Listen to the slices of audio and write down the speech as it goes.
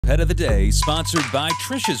Pet of the Day, sponsored by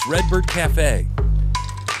Trisha's Redbird Cafe.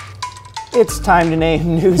 It's time to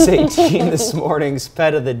name News 18 this morning's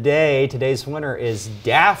Pet of the Day. Today's winner is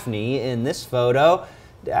Daphne. In this photo,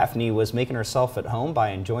 Daphne was making herself at home by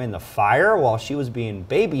enjoying the fire while she was being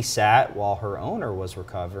babysat while her owner was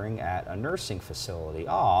recovering at a nursing facility.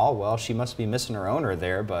 Aw, well, she must be missing her owner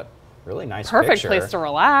there, but really nice Perfect picture. place to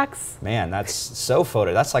relax. Man, that's so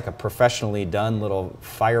photo. That's like a professionally done little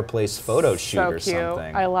fireplace photo shoot or So cute.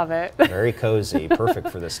 something. I love it. Very cozy. Perfect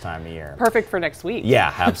for this time of year. Perfect for next week.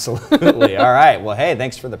 Yeah, absolutely. All right. Well, hey,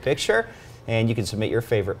 thanks for the picture. And you can submit your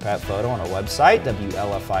favorite pet photo on our website,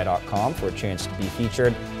 WLFI.com, for a chance to be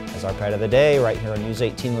featured as our Pet of the Day right here on News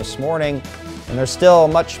 18 this morning. And there's still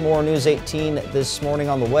much more News 18 this morning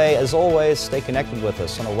on the way. As always, stay connected with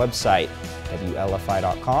us on our website,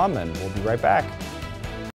 WLFI.com, and we'll be right back.